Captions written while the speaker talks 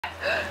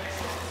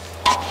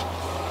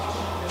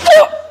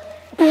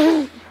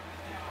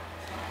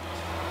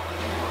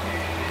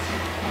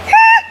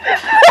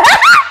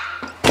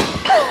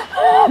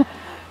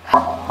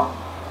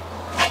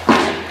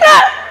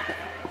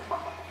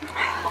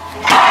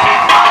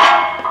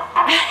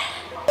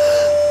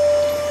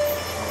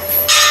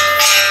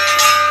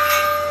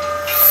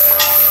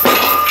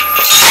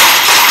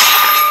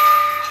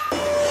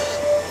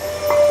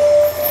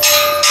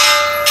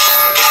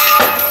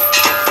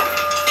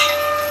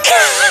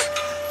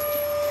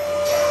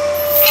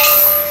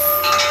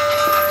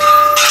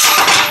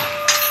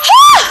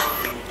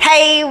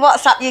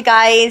What's up, you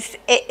guys?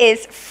 It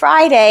is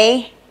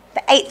Friday,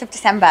 the 8th of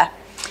December.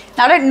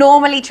 Now, I don't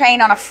normally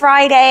train on a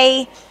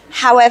Friday.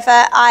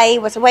 However, I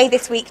was away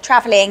this week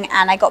traveling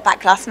and I got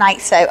back last night.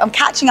 So I'm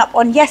catching up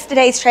on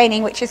yesterday's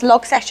training, which is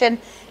log session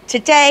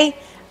today.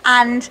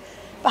 And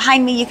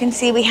behind me, you can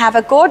see we have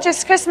a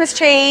gorgeous Christmas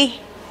tree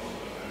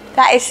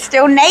that is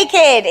still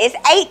naked. It's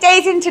 8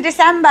 days into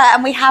December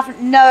and we have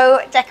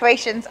no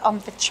decorations on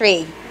the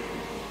tree.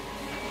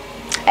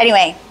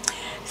 Anyway.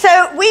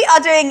 So we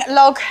are doing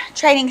log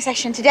training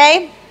session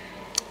today,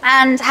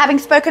 and having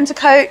spoken to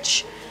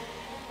coach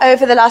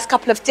over the last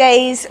couple of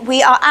days,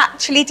 we are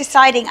actually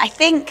deciding, I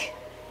think,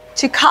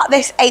 to cut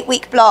this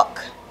 8-week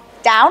block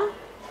down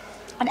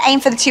and aim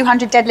for the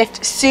 200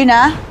 deadlift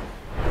sooner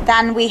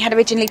than we had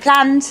originally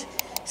planned,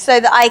 so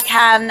that I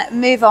can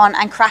move on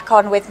and crack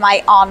on with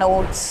my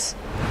Arnold's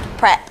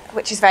prep,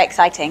 which is very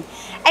exciting.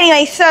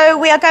 Anyway, so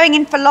we are going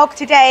in for log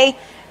today.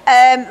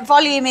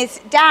 Volume is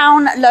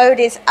down,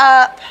 load is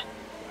up.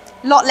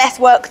 Lot less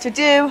work to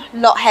do,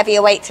 lot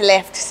heavier weight to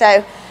lift.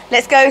 So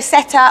let's go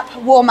set up,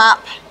 warm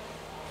up,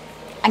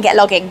 and get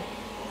logging.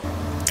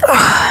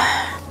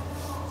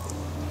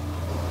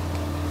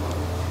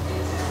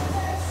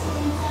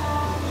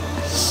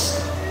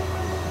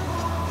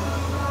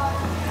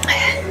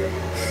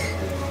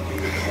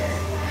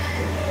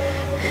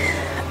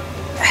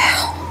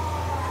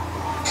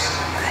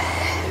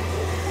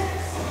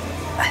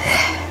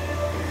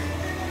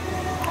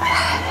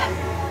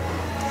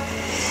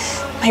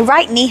 My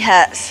right knee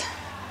hurts.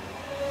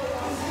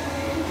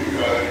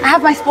 I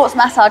have my sports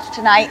massage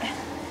tonight.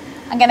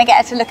 I'm gonna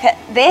get her to look at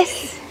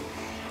this,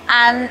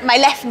 and my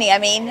left knee,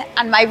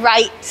 and my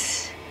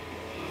right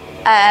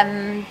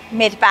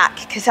mid back,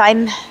 because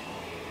I'm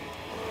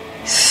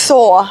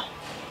sore.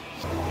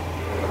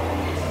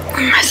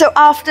 So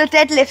after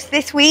deadlifts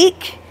this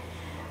week,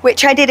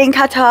 which I did in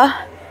Qatar,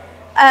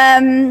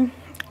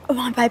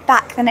 my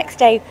back the next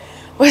day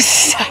was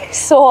so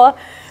sore.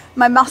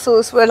 My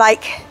muscles were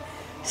like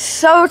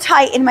so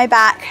tight in my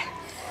back.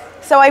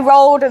 So I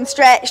rolled and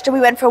stretched, and we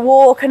went for a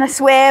walk and a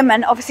swim,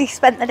 and obviously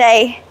spent the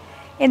day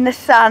in the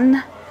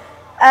sun.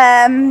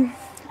 And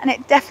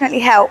it definitely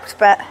helped,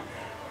 but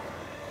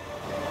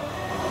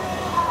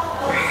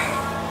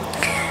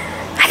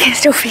I can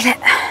still feel it.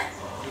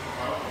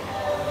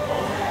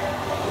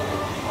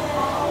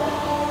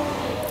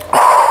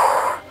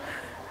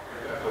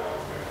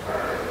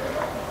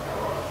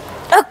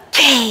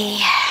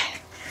 Okay.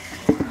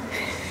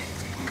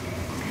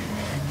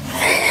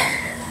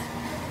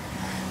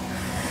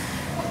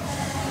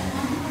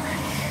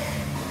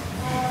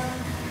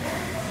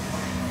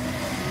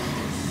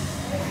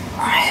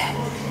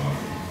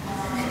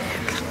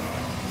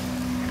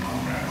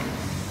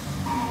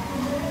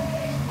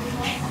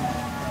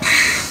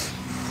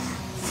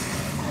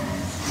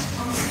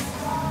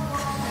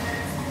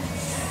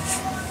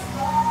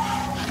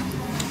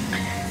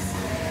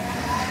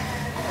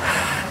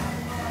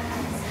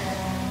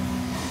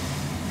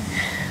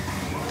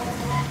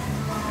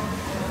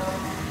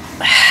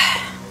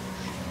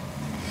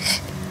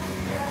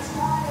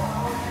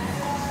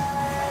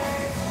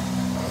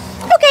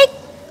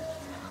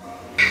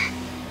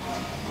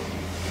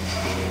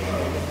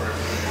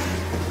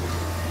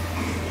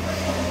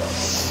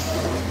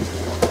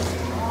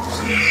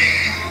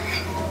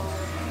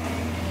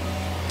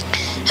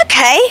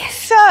 Okay,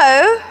 so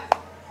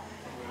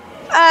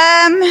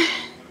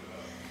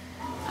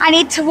I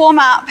need to warm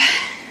up.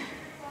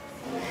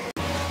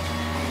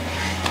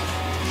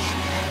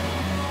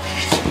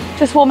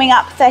 Just warming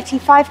up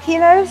 35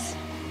 kilos.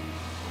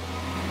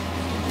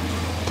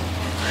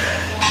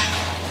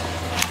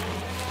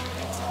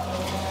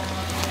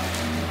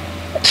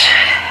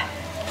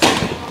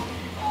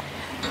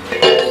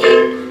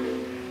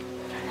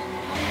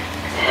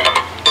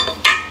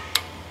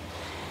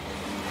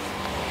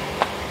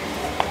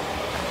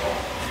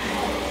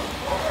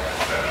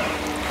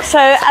 So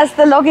as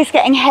the log is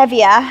getting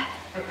heavier,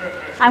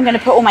 I'm going to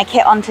put all my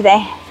kit on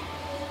today.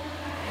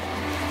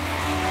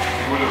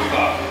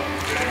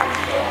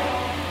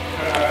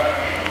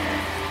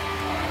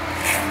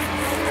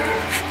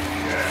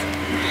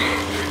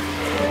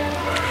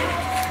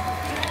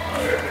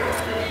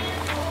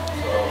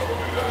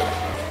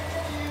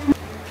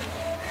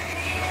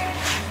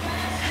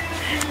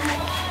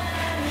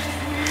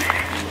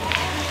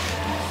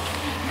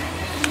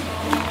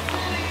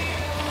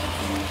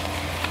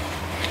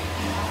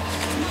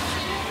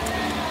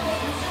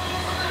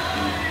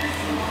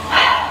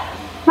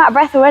 of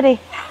breath already.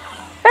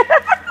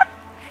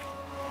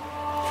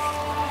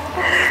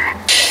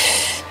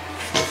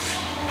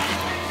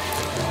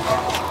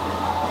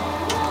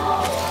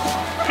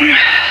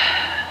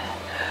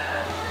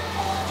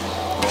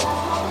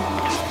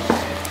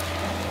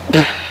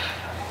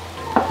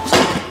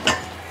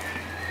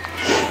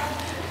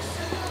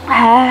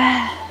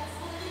 Uh,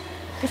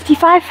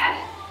 55.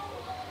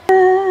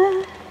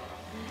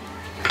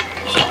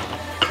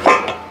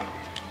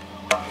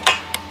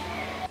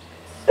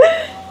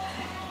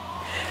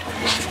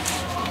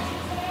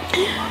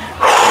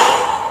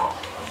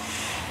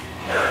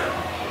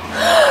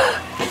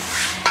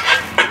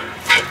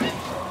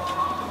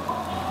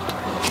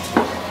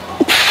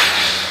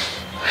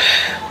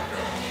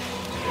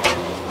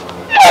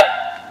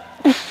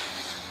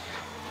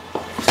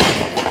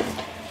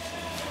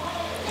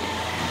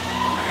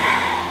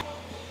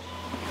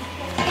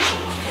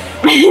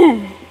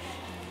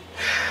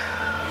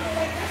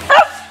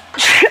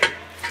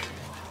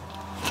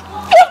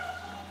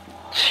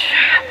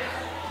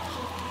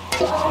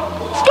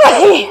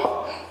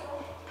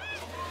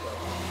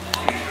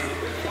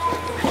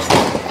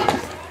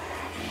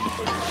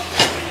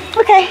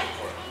 Okay.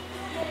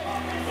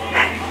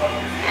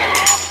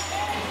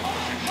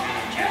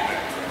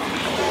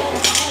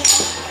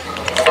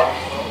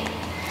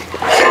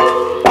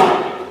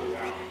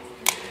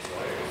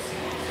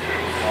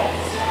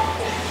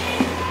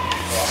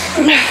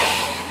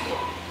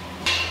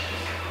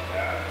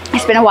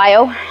 It's been a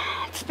while.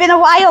 It's been a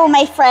while,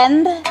 my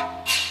friend.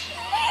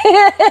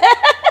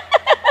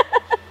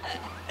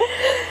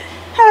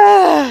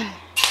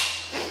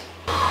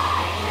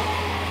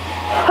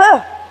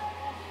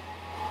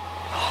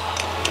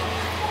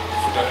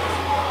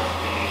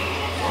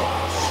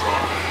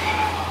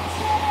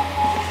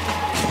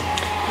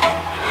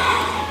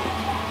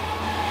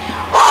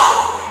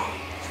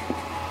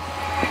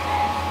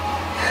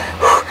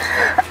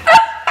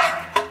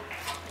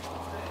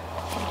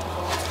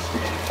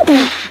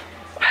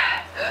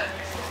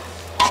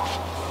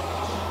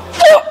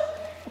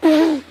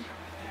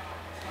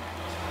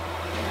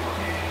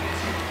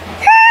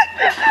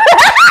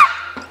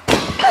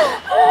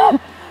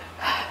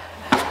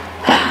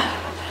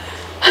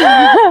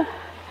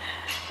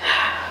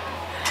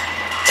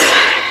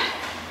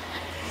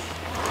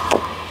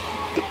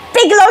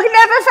 Big log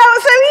never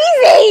felt so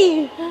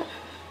easy.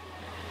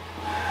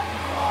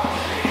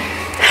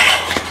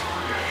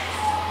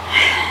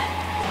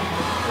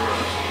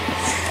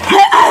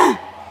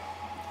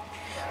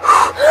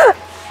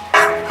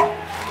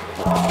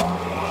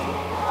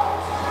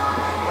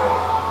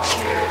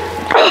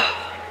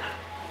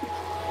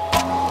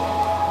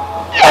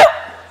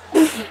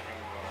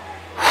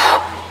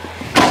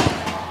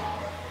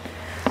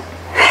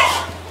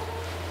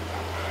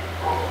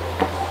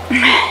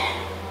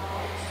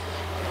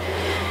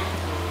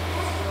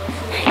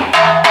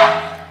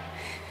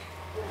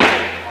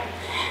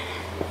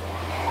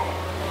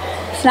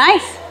 It's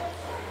nice.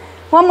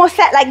 One more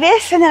set like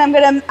this and then I'm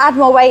going to add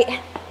more weight.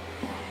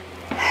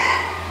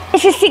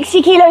 This is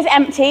 60 kilos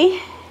empty.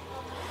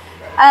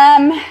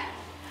 But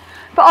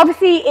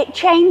obviously it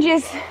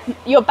changes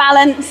your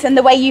balance and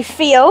the way you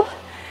feel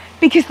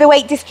because the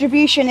weight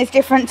distribution is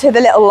different to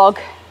the little log.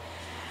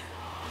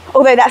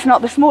 Although that's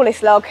not the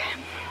smallest log,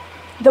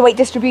 the weight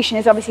distribution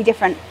is obviously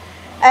different.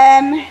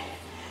 I'm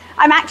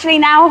actually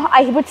now,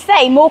 I would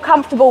say, more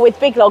comfortable with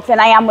big logs than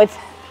I am with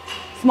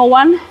small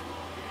one.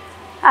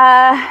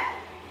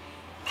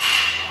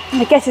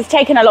 I guess it's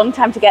taken a long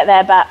time to get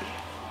there, but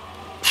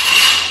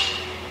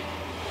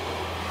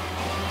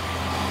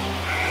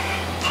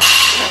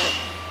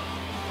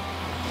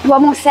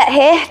one more set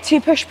here,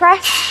 2 push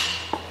press,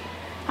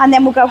 and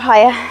then we'll go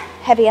higher,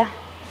 heavier.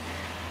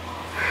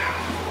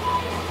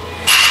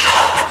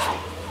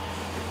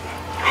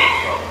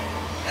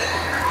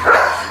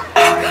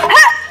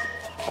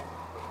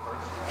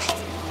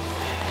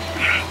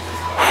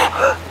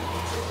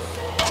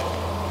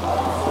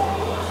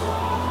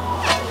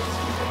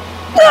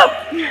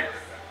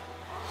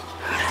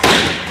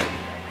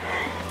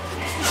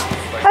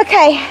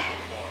 Okay,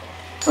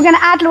 we're going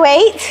to add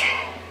weight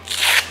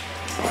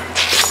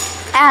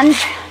and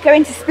go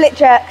into split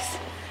jerks.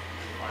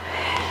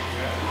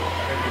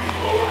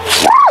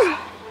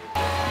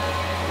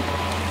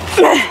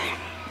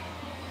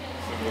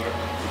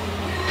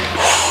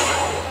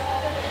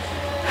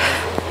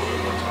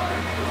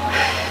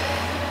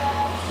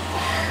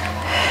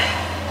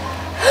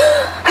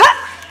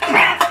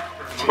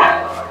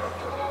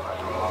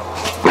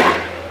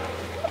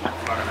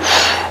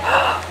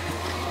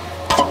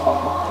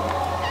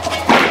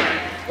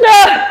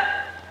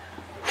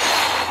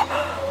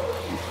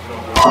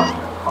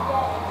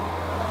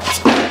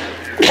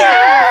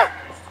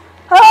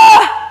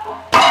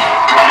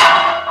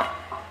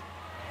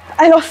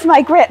 I lost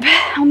my grip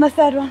on the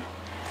third one.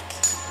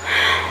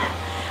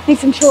 Need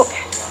some chalk.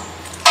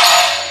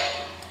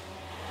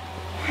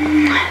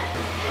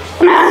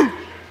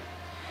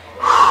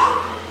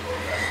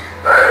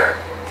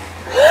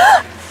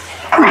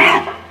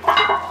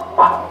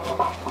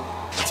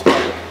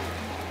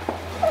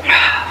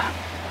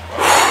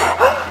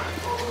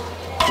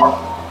 Again,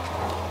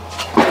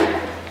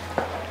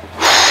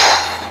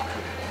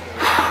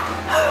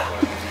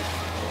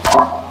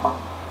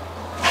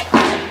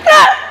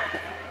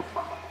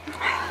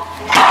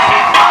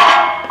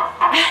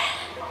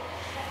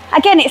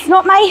 it's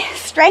not my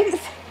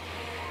strength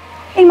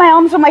in my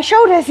arms or my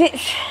shoulders,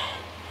 it's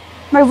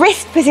my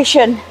wrist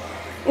position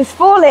is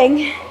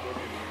falling.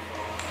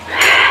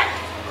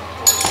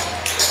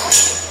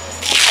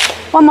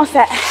 One more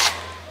set.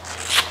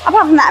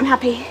 Apart from that, I'm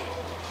happy.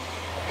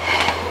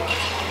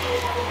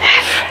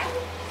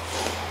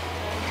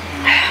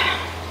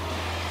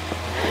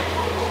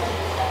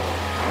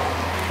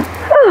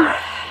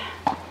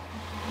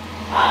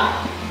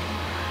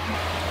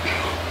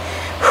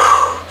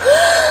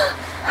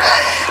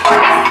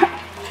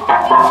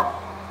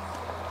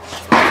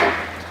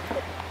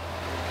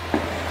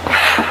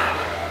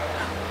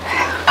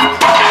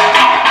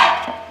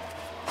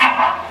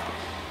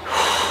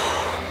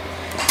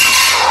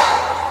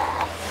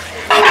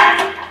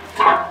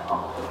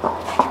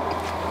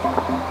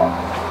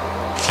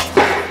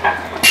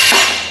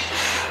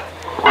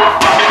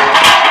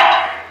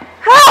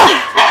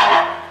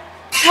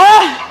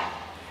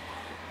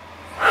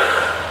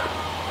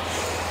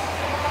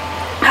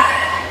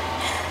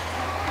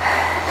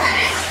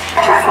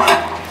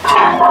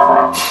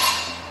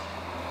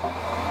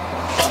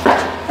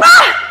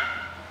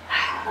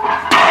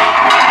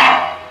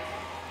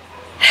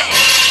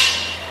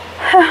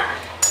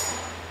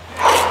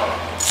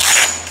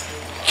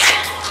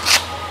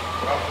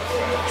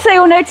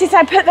 Notice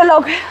I put the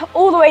log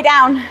all the way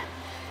down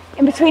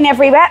in between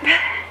every rep,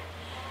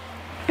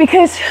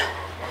 because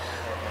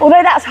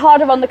although that's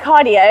harder on the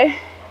cardio,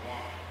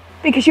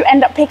 because you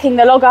end up picking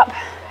the log up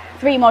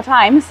 3 more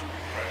times,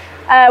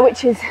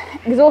 which is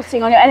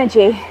exhausting on your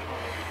energy,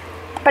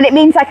 but it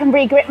means I can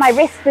re-grip my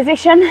wrist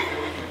position.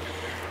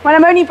 When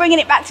I'm only bringing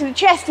it back to the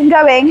chest and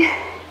going,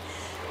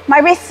 my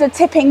wrists are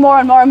tipping more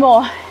and more and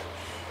more,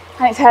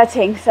 and it's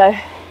hurting. So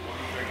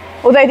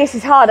although this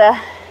is harder,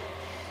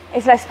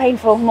 it's less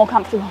painful, more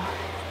comfortable.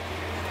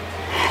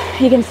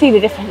 You can see the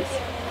difference.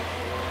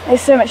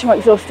 It's so much more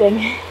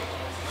exhausting.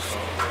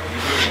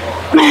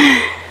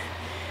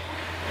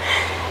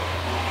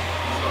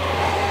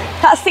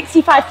 That's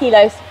 65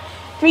 kilos,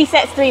 3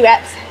 sets, 3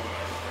 reps.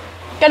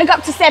 Gonna go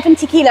up to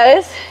 70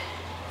 kilos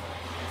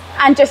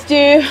and just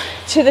do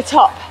to the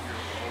top,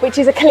 which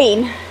is a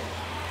clean.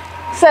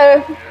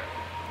 So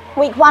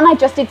week 1, I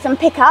just did some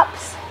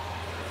pickups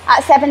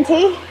at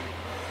 70.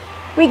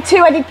 Week 2,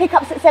 I did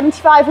pickups at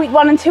 75. Week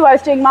 1 and 2, I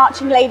was doing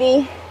marching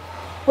lady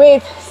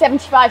with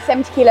 75,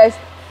 70 kilos.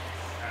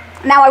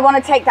 Now I want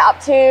to take that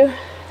up to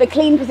the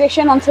clean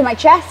position onto my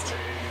chest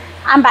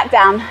and back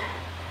down.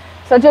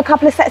 So I'll do a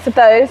couple of sets of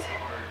those,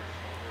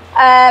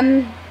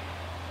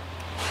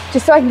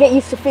 just so I can get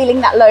used to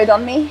feeling that load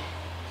on me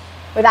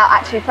without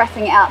actually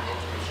pressing it up.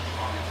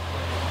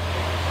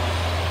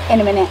 In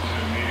a minute.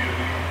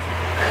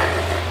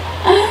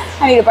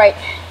 I need a break.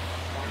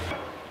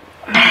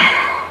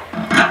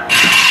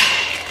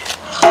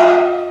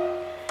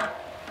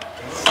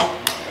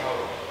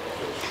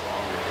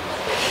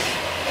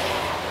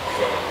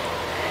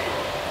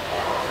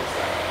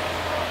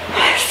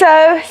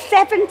 So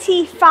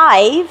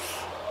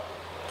 75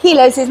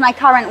 kilos is my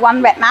current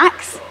 1 rep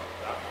max,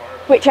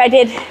 which I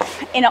did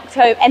in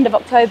October, end of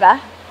October,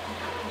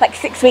 like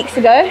 6 weeks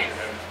ago.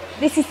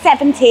 This is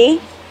 70.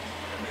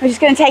 I'm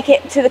just going to take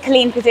it to the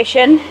clean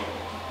position,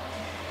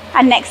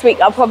 and next week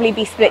I'll probably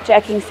be split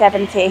jerking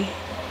 70. And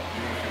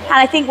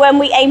I think when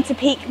we aim to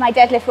peak my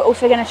deadlift, we're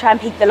also going to try and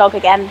peak the log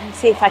again and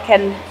see if I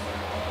can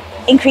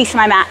increase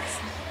my max.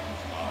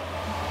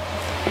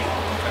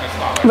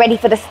 Ready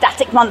for the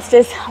Static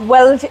Monsters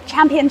World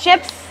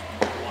Championships.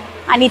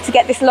 I need to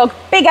get this log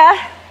bigger.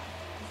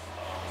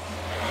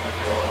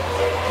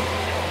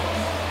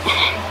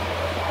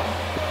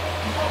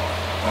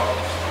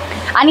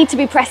 I need to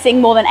be pressing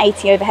more than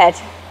 80 overhead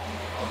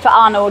for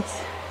Arnold's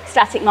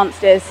Static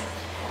Monsters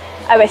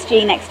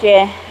OSG next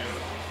year.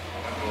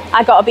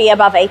 I got to be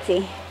above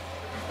 80.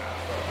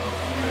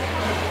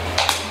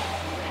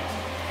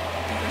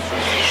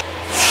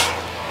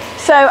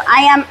 So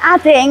I am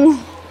adding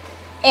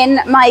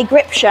in my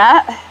grip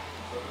shirt,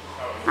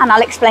 and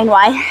I'll explain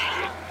why.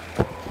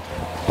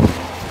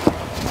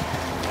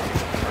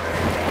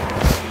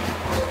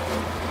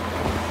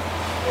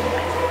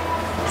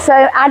 So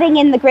adding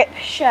in the grip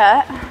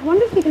shirt, I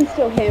wonder if you can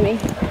still hear me.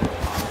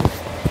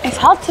 It's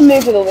hard to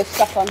move with all this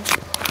stuff on.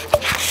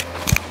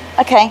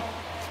 Okay,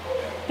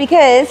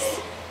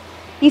 because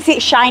you see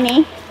it's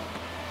shiny.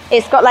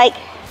 It's got like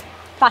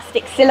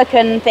plastic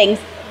silicone things,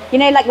 you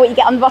know, like what you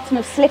get on the bottom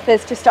of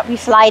slippers to stop you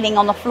sliding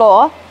on the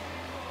floor.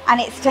 And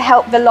it's to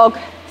help the log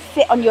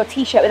sit on your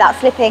t-shirt without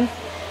slipping.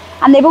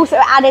 And they've also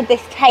added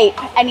this tape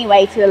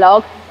anyway to the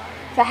log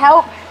to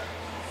help.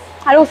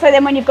 And also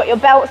then when you've got your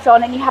belts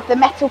on and you have the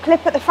metal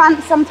clip at the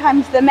front,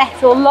 sometimes the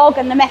metal log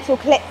and the metal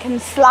clip can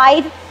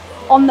slide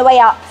on the way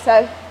up.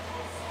 So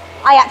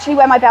I actually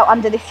wear my belt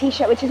under this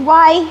t-shirt, which is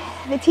why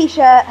the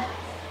t-shirt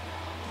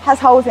has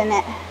holes in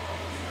it.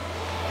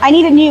 I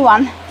need a new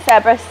one,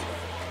 Cerberus.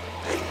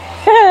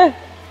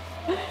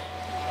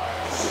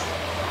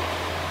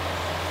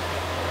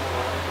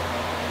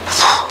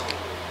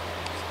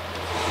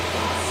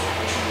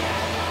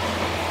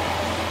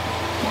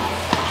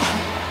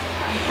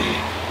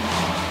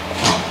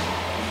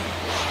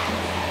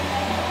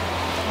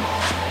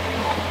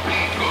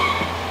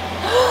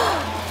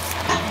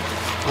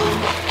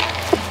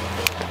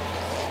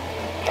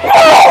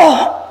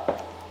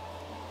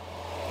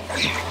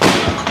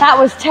 That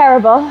was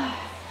terrible.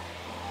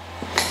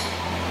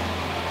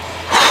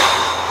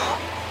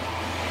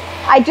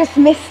 I just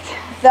missed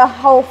the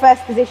whole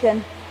first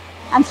position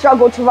and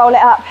struggled to roll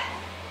it up.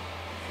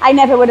 I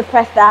never would have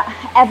pressed that,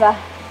 ever.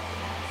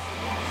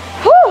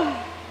 Whew.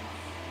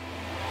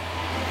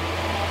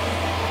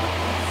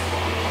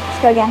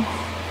 Let's go again.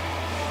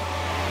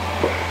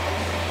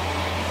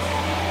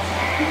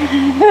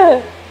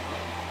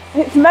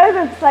 It's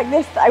moments like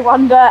this that I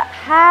wonder,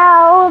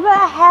 how the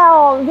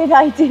hell did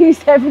I do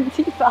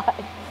 75?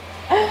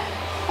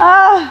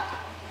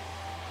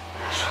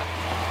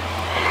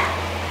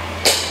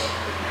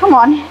 Come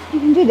on, you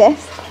can do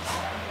this.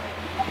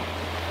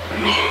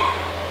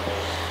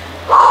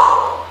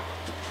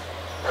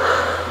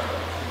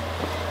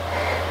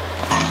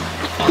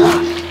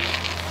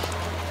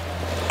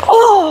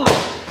 Oh,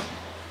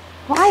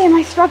 why am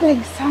I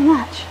struggling so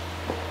much?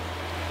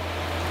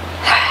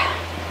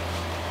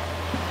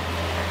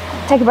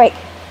 Take a break.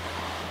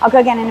 I'll go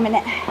again in a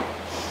minute.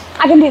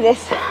 I can do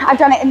this. I've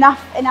done it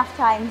enough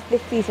times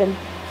this season.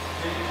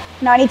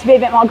 No, I need to be a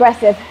bit more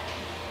aggressive.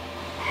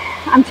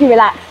 I'm too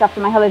relaxed after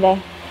my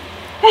holiday.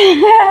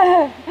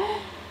 I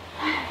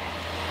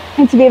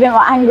need to be a bit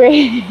more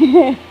angry.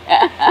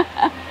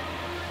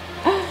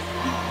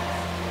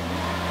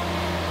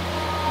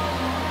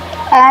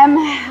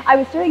 I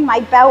was doing my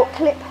belt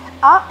clip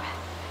up.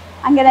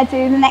 I'm gonna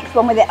do the next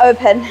one with it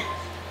open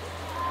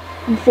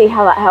and see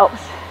how that helps.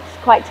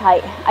 Quite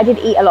tight. I did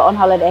eat a lot on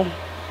holiday.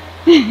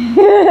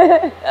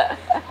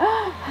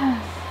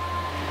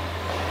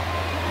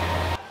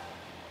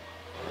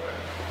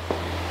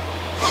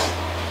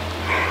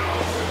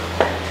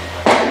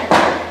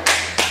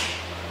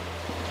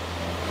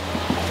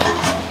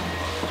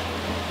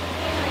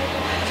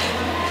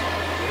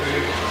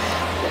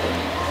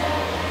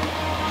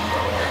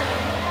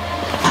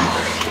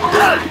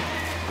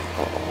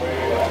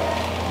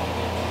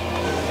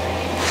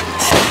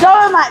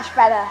 So much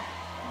better.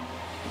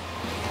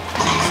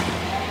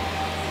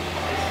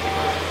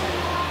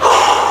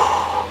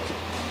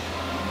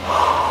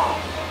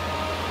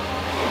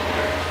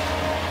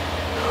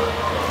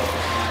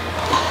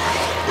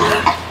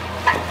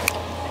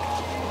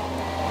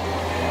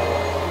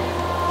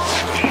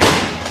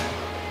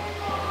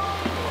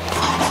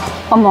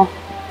 One more.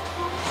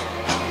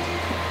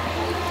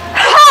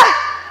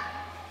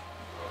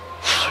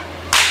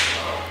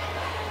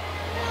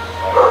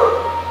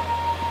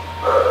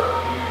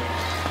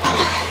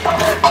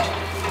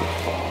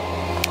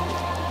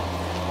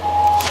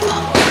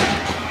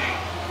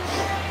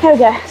 There we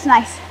go, it's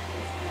nice.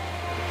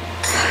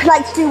 I'd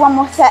like to do one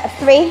more set of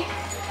 3,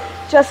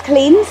 just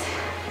cleans,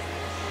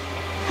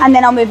 and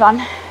then I'll move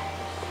on.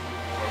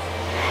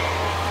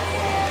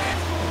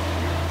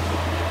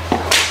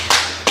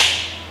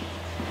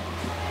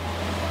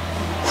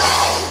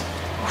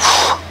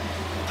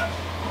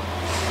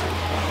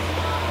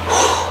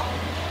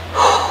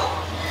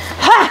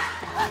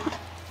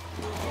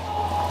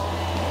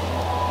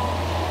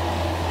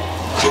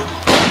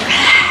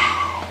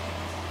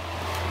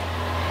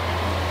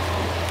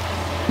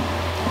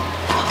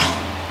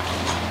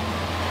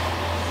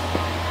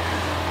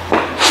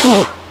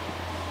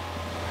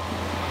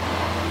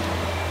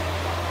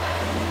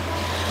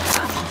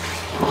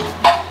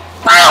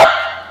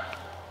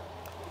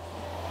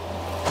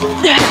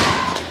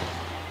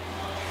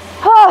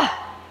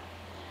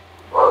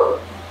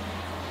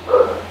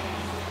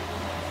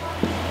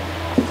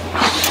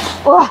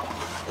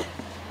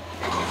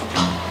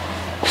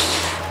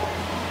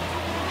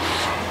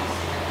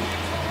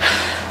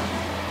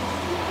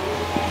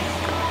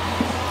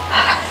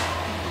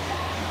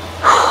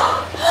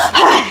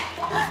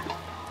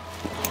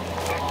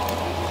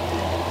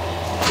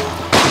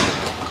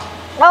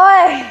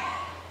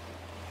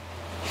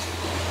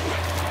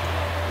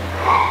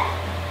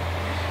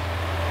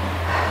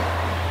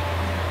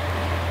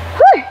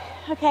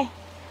 Okay,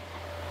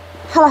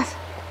 خلاص.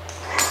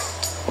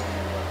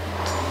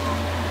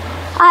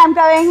 I am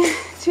going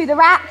to the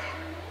rack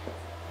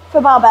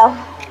for barbell.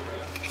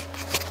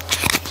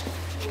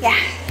 Yeah.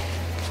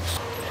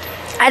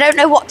 I don't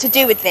know what to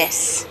do with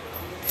this.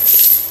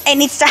 It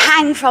needs to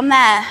hang from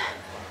there.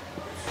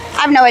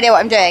 I have no idea what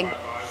I'm doing.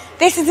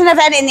 This is an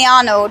event in the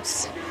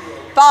Arnolds.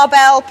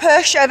 Barbell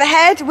push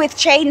overhead with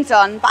chains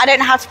on, but I don't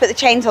know how to put the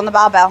chains on the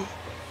barbell.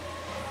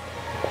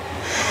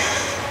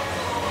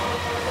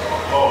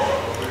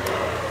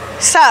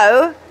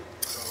 So,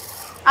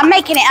 I'm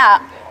making it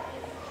up,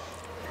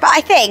 but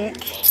I think,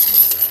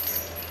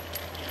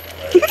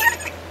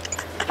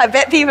 I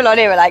bet people on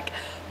here are like,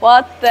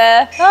 what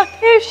the fuck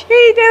is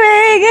she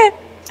doing?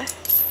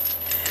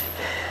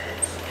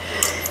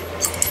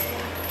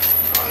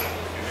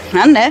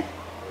 I don't know.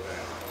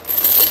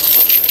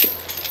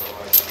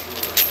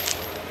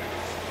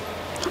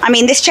 I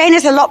mean, this chain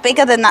is a lot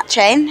bigger than that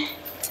chain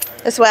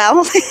as well.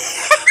 I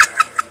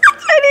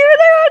don't even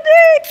know what I'm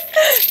doing.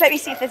 Let me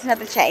see if there's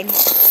another chain.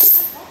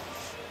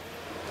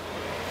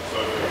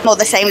 More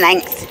the same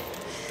length.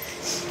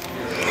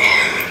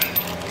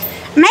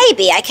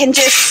 Maybe I can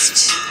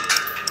just...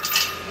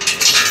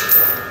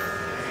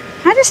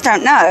 I just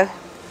don't know.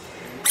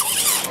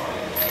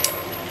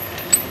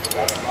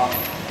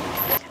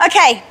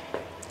 Okay,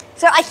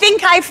 so I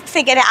think I've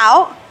figured it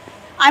out.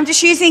 I'm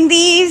just using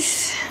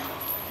these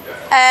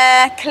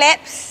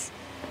clips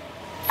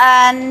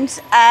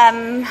and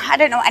I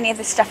don't know what any of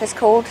this stuff is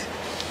called.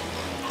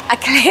 A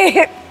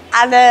clip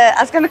and I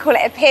was going to call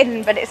it a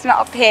pin, but it's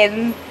not a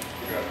pin.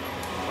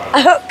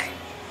 A hook.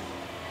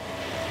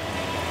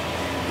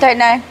 Don't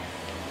know.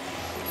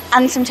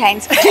 And some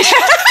chains.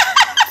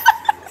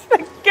 It's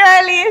the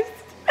girliest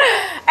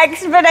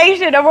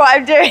explanation of what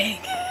I'm doing.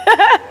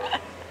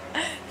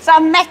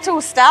 Some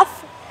metal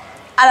stuff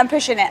and I'm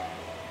pushing it.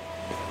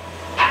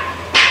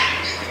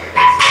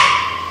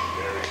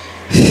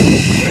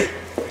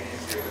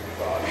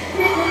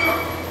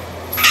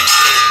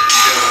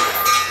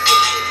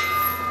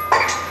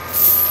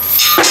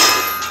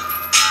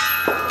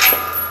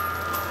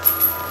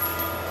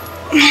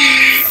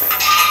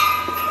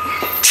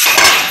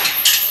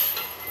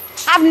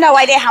 I have no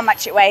idea how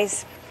much it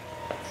weighs.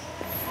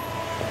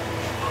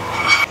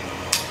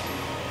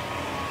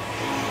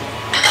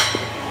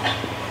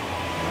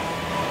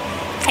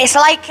 It's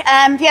like,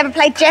 have you ever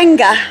played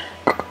Jenga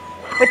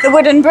with the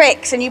wooden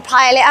bricks and you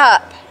pile it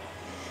up?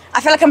 I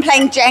feel like I'm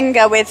playing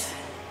Jenga with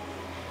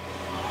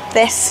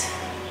this.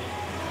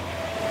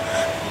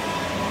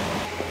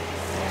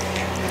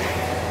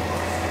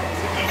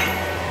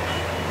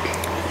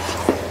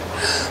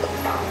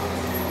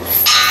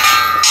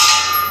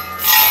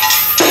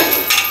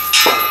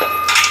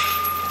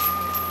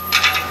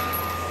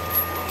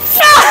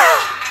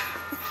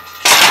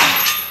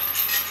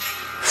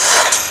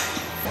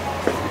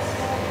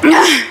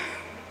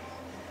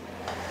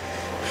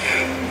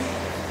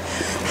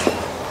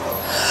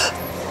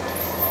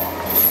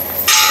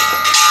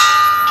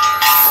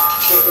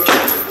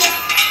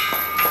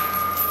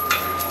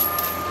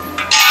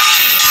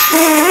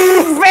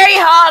 Very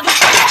hard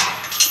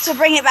to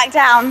bring it back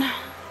down.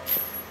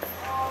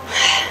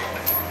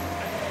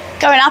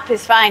 Going up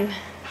is fine.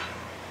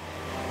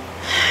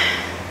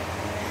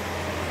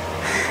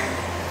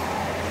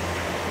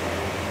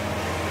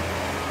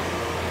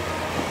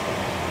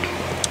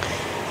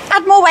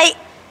 Add more weight.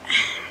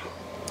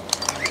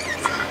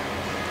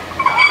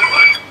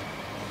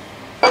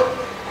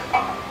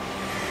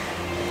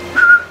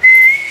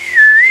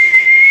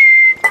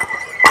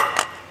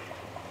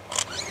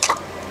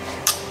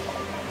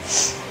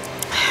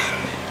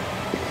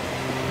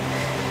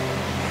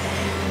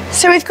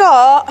 So we've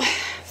got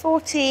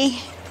 40,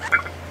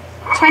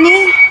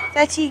 20,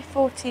 30,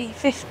 40,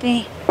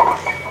 50,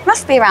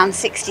 must be around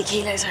 60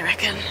 kilos, I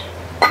reckon.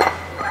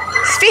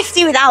 It's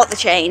 50 without the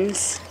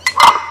chains.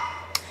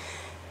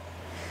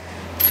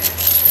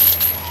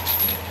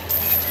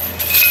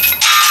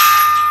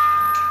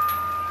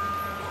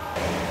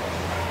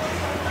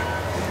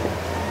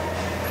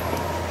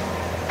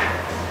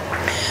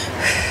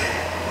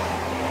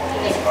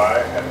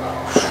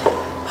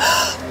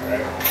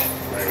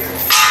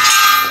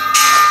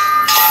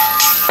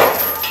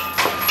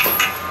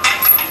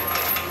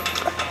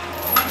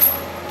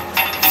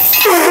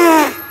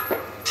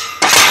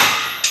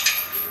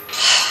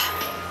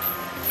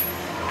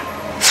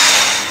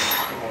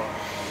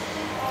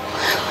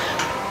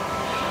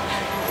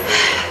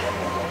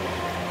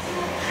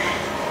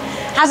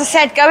 As I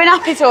said, going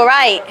up is all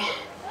right.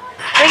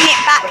 Bringing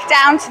it back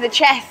down to the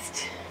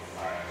chest,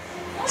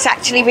 it's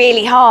actually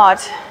really hard.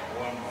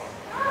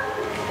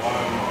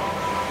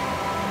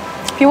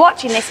 If you're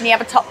watching this and you have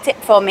a top tip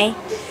for me,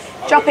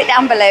 drop it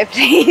down below,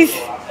 please.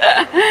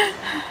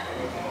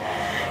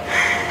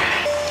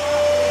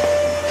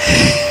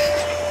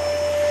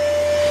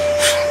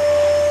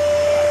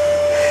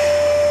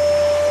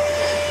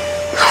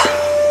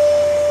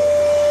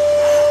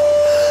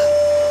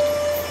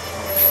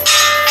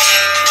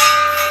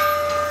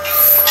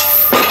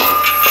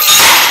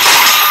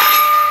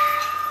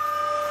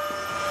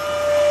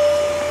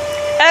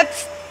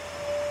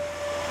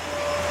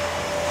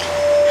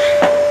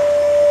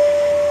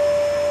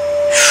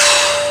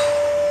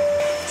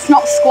 It's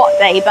not squat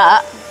day,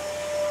 but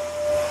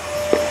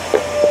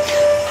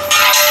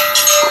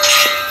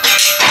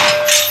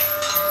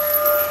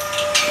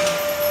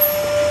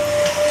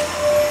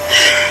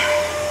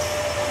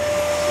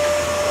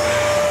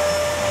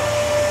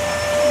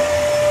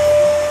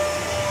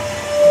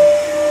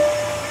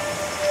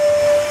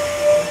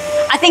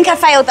I think I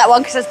failed that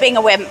one because I was being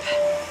a wimp.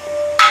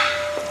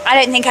 I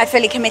don't think I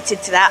fully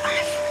committed to that.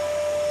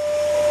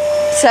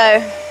 So,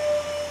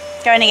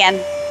 going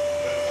again.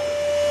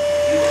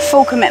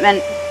 Full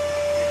commitment.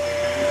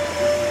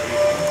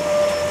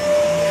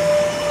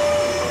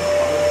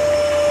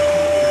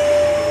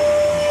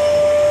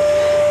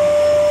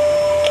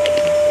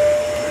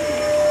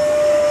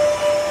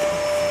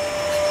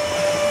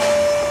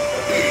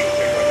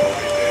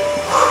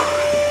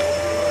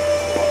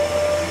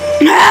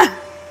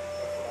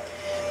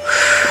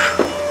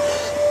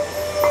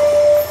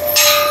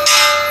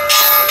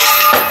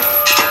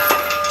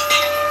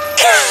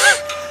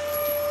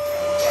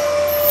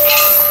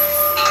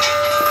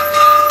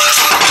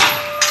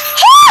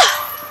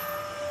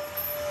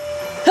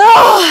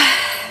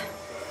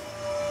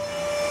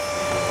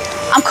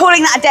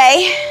 calling that a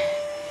day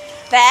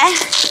there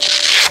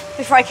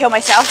before I kill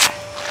myself.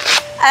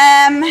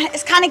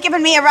 It's kind of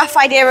given me a rough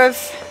idea of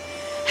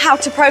how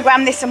to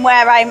program this and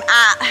where I'm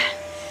at.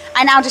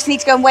 I now just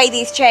need to go and weigh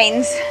these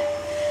chains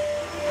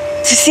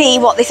to see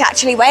what this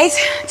actually weighs.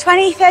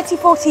 20, 30,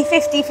 40,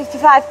 50,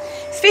 55.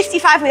 It's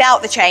 55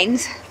 without the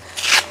chains.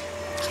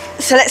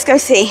 So let's go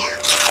see.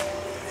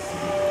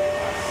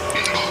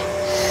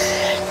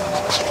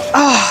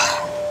 Oh.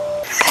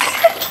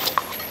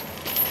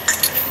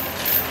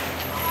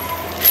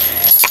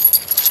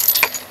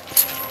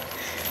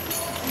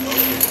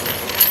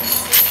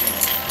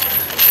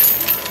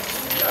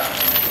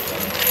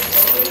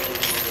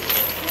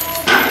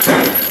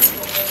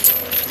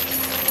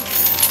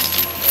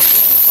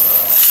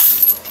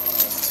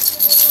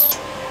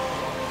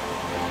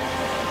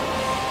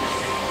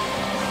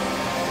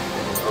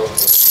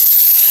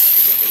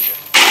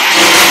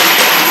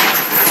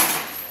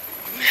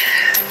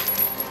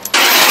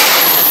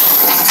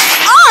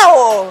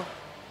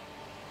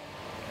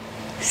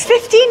 It's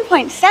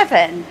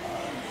 15.7.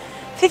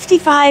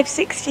 55,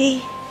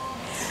 60.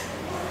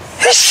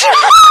 Shut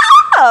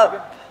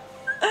up!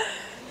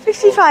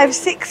 55,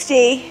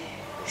 60,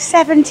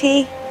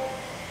 70.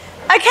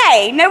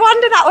 Okay, no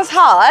wonder that was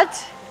hard.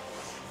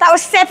 That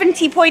was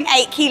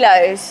 70.8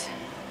 kilos.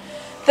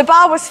 The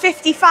bar was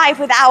 55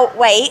 without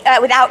weight,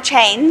 without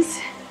chains.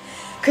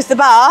 Because the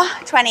bar,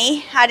 20, I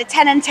had a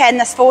 10 and 10,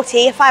 that's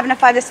 40, a 5 and a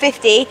 5, that's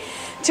 50.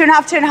 2 and a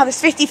half, 2 and a half,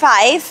 that's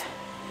 55.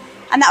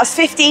 And that was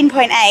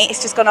 15.8,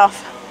 it's just gone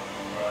off.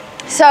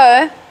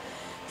 So,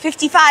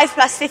 55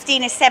 plus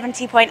 15 is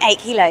 70.8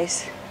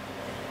 kilos.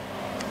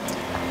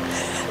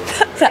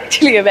 That's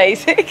actually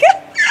amazing.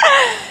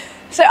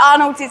 So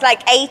Arnold's is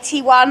like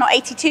 81 or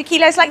 82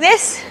 kilos like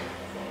this.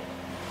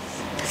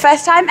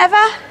 First time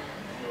ever.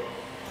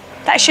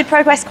 That should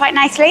progress quite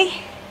nicely.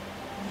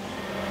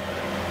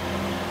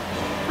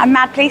 I'm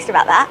mad pleased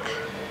about that.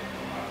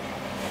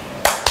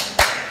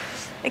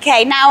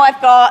 Okay, now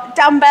I've got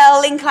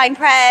dumbbell, incline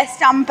press,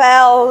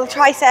 dumbbell,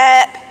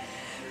 tricep,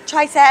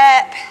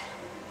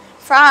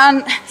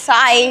 front,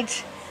 side,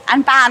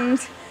 and band.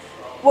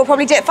 We'll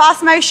probably do it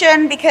fast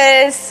motion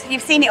because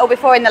you've seen it all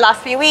before in the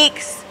last few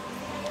weeks.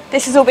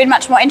 This has all been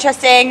much more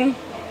interesting.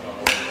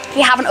 If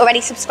you haven't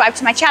already subscribed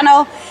to my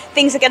channel,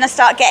 things are gonna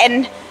start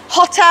getting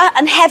hotter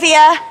and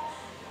heavier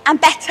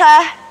and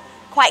better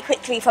quite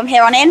quickly from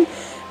here on in.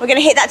 We're gonna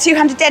hit that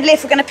 200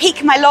 deadlift, we're gonna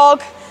peak my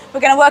log, we're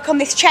going to work on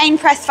this chain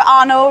press for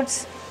Arnold.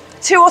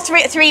 2 or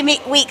 3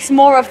 weeks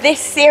more of this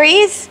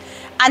series,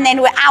 and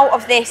then we're out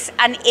of this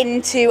and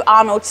into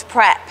Arnold's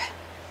prep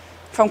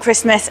from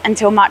Christmas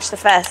until March the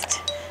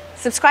 1st.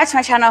 Subscribe to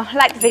my channel,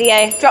 like the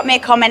video, drop me a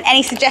comment,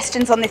 any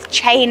suggestions on this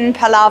chain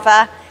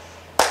palaver.